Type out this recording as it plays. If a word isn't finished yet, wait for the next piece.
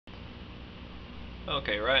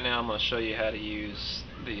Okay, right now I'm going to show you how to use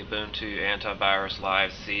the Ubuntu Antivirus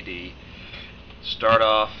Live CD. Start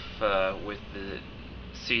off with the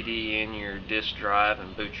CD in your disk drive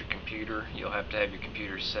and boot your computer. You'll have to have your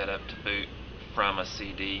computer set up to boot from a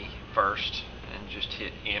CD first, and just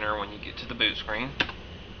hit enter when you get to the boot screen.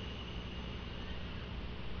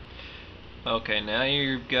 Okay, now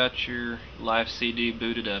you've got your live CD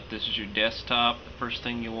booted up. This is your desktop. The first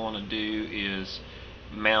thing you want to do is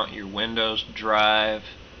mount your Windows drive.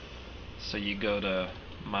 So you go to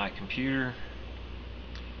My Computer,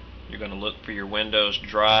 you're going to look for your Windows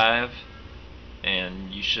drive,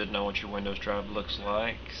 and you should know what your Windows drive looks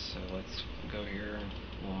like. So let's go here and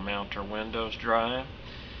we'll mount our Windows drive.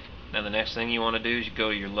 Now the next thing you want to do is you go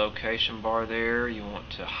to your location bar there. You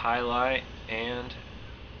want to highlight and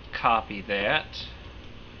copy that,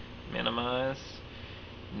 minimize.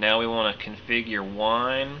 Now we want to configure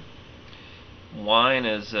Wine. Wine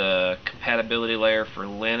is a compatibility layer for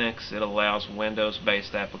Linux. It allows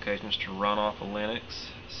Windows-based applications to run off of Linux.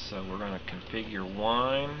 So we're going to configure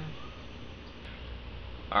Wine.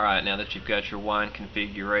 Alright, now that you've got your Wine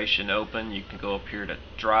configuration open, you can go up here to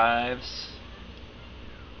Drives.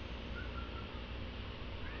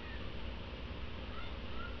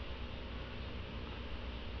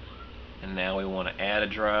 And now we want to add a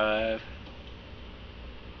drive.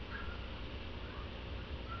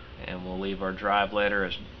 And we'll leave our drive letter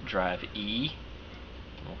as drive E.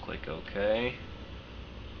 We'll click OK.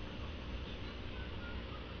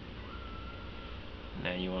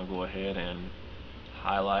 Now you want to go ahead and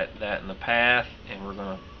highlight that in the path, and we're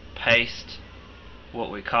going to paste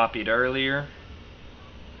what we copied earlier.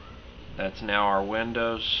 That's now our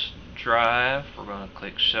Windows drive. We're going to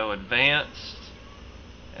click Show Advanced,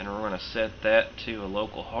 and we're going to set that to a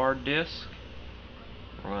local hard disk.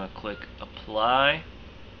 We're going to click Apply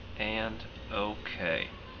and OK.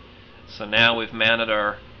 So now we've mounted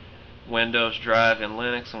our Windows drive in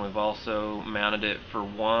Linux, and we've also mounted it for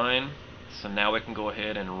Wine. So now we can go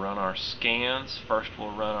ahead and run our scans. First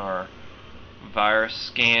we'll run our virus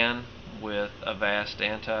scan with Avast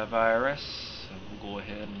Antivirus. So we'll go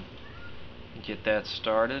ahead and get that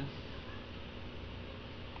started.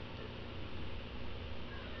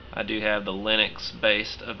 I do have the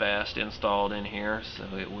Linux-based Avast installed in here,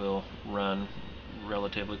 so it will run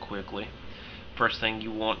relatively quickly. First thing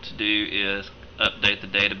you want to do is update the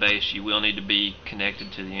database. You will need to be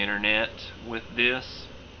connected to the internet with this.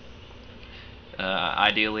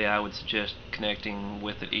 Ideally, I would suggest connecting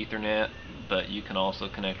with the Ethernet, but you can also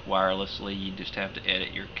connect wirelessly. You just have to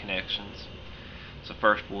edit your connections. So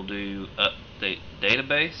first we'll do update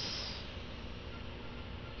database.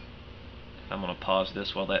 I'm going to pause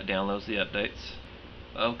this while that downloads the updates.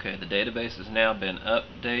 Okay, the database has now been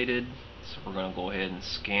updated, so we're going to go ahead and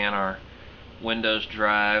scan our Windows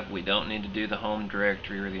drive. We don't need to do the home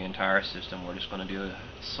directory or the entire system. We're just going to do a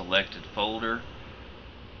selected folder.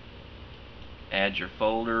 Add your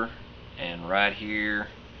folder, and right here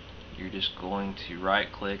you're just going to right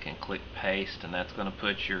click and click paste, and that's going to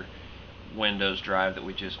put your Windows drive that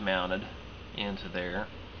we just mounted into there.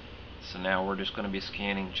 So now we're just going to be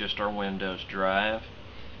scanning just our Windows drive,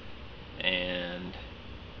 and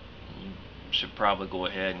you should probably go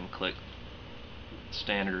ahead and click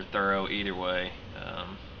standard or thorough, either way,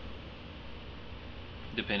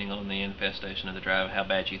 depending on the infestation of the drive, how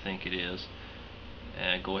bad you think it is.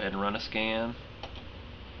 And go ahead and run a scan.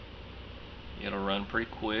 It'll run pretty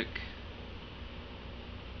quick.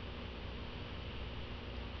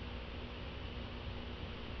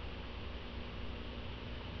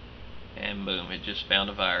 And boom, it just found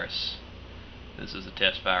a virus. This is a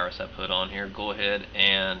test virus I put on here. Go ahead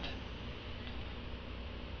and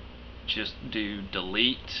just do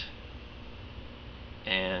delete,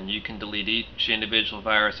 and you can delete each individual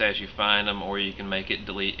virus as you find them, or you can make it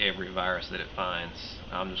delete every virus that it finds.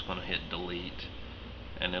 I'm just going to hit delete,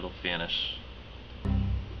 and it'll finish.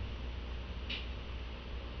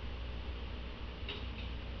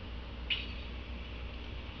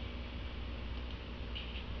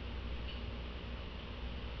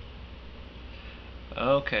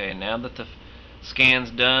 Okay, now that the scan's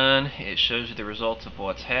done, it shows you the results of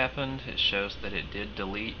what's happened. It shows that it did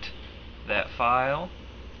delete that file.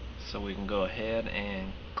 So we can go ahead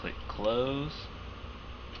and click close.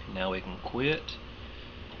 Now we can quit.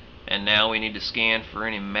 And now we need to scan for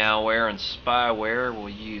any malware and spyware. We'll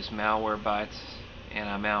use Malwarebytes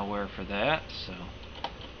anti-malware for that. So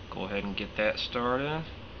go ahead and get that started.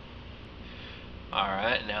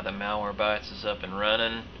 Alright, now that Malwarebytes is up and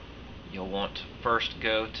running, you'll want to first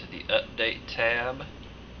go to the Update tab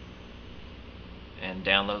and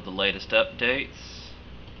download the latest updates.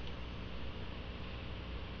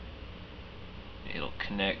 It'll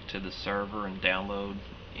connect to the server and download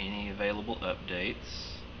any available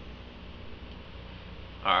updates.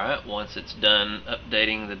 Alright, once it's done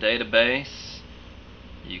updating the database,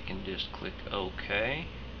 you can just click OK.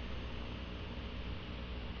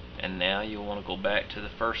 And now you'll want to go back to the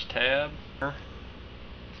first tab,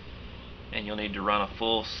 and you'll need to run a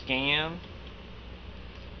full scan.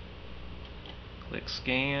 Click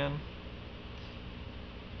Scan.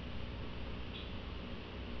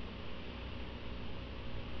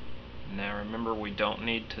 Now remember, we don't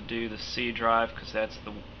need to do the C drive because that's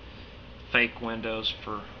the fake Windows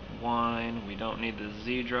for Wine. We don't need the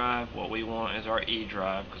Z drive. What we want is our E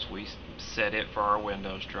drive because we set it for our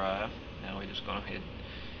Windows drive. Now we're just going to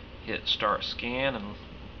hit Start Scan and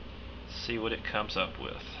see what it comes up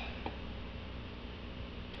with.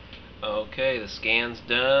 Okay, the scan's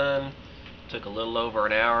done. Took a little over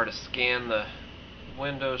an hour to scan the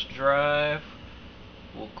Windows drive.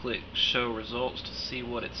 We'll click Show Results to see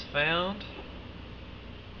what it's found.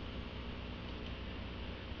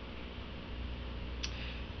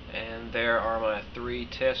 And there are my 3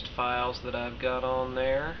 test files that I've got on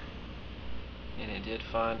there. And it did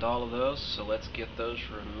find all of those, so let's get those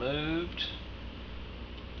removed.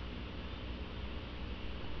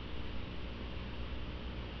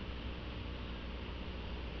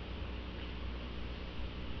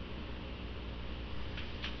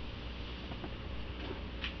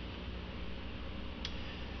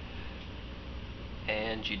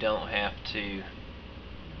 And you don't have to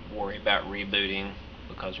worry about rebooting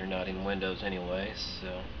because you're not in Windows anyway,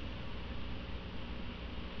 so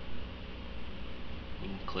you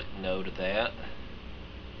can click No to that.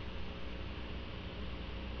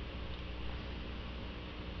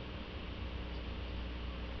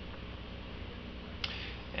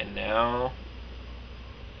 And now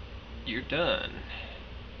you're done.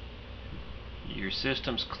 Your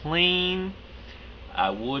system's clean. I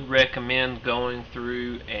would recommend going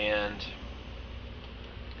through and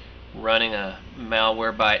running a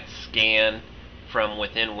Malwarebytes scan from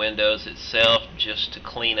within Windows itself just to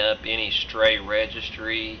clean up any stray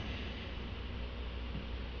registry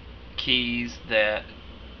keys that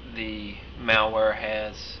the malware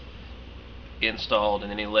has installed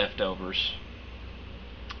and any leftovers,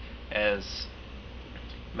 as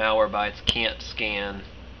Malwarebytes can't scan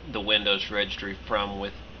the Windows registry from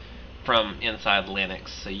inside Linux,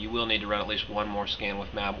 so you will need to run at least one more scan with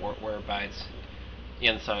Malwarebytes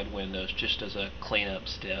inside Windows just as a cleanup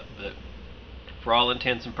step, but for all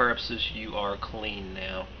intents and purposes you are clean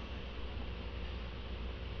now.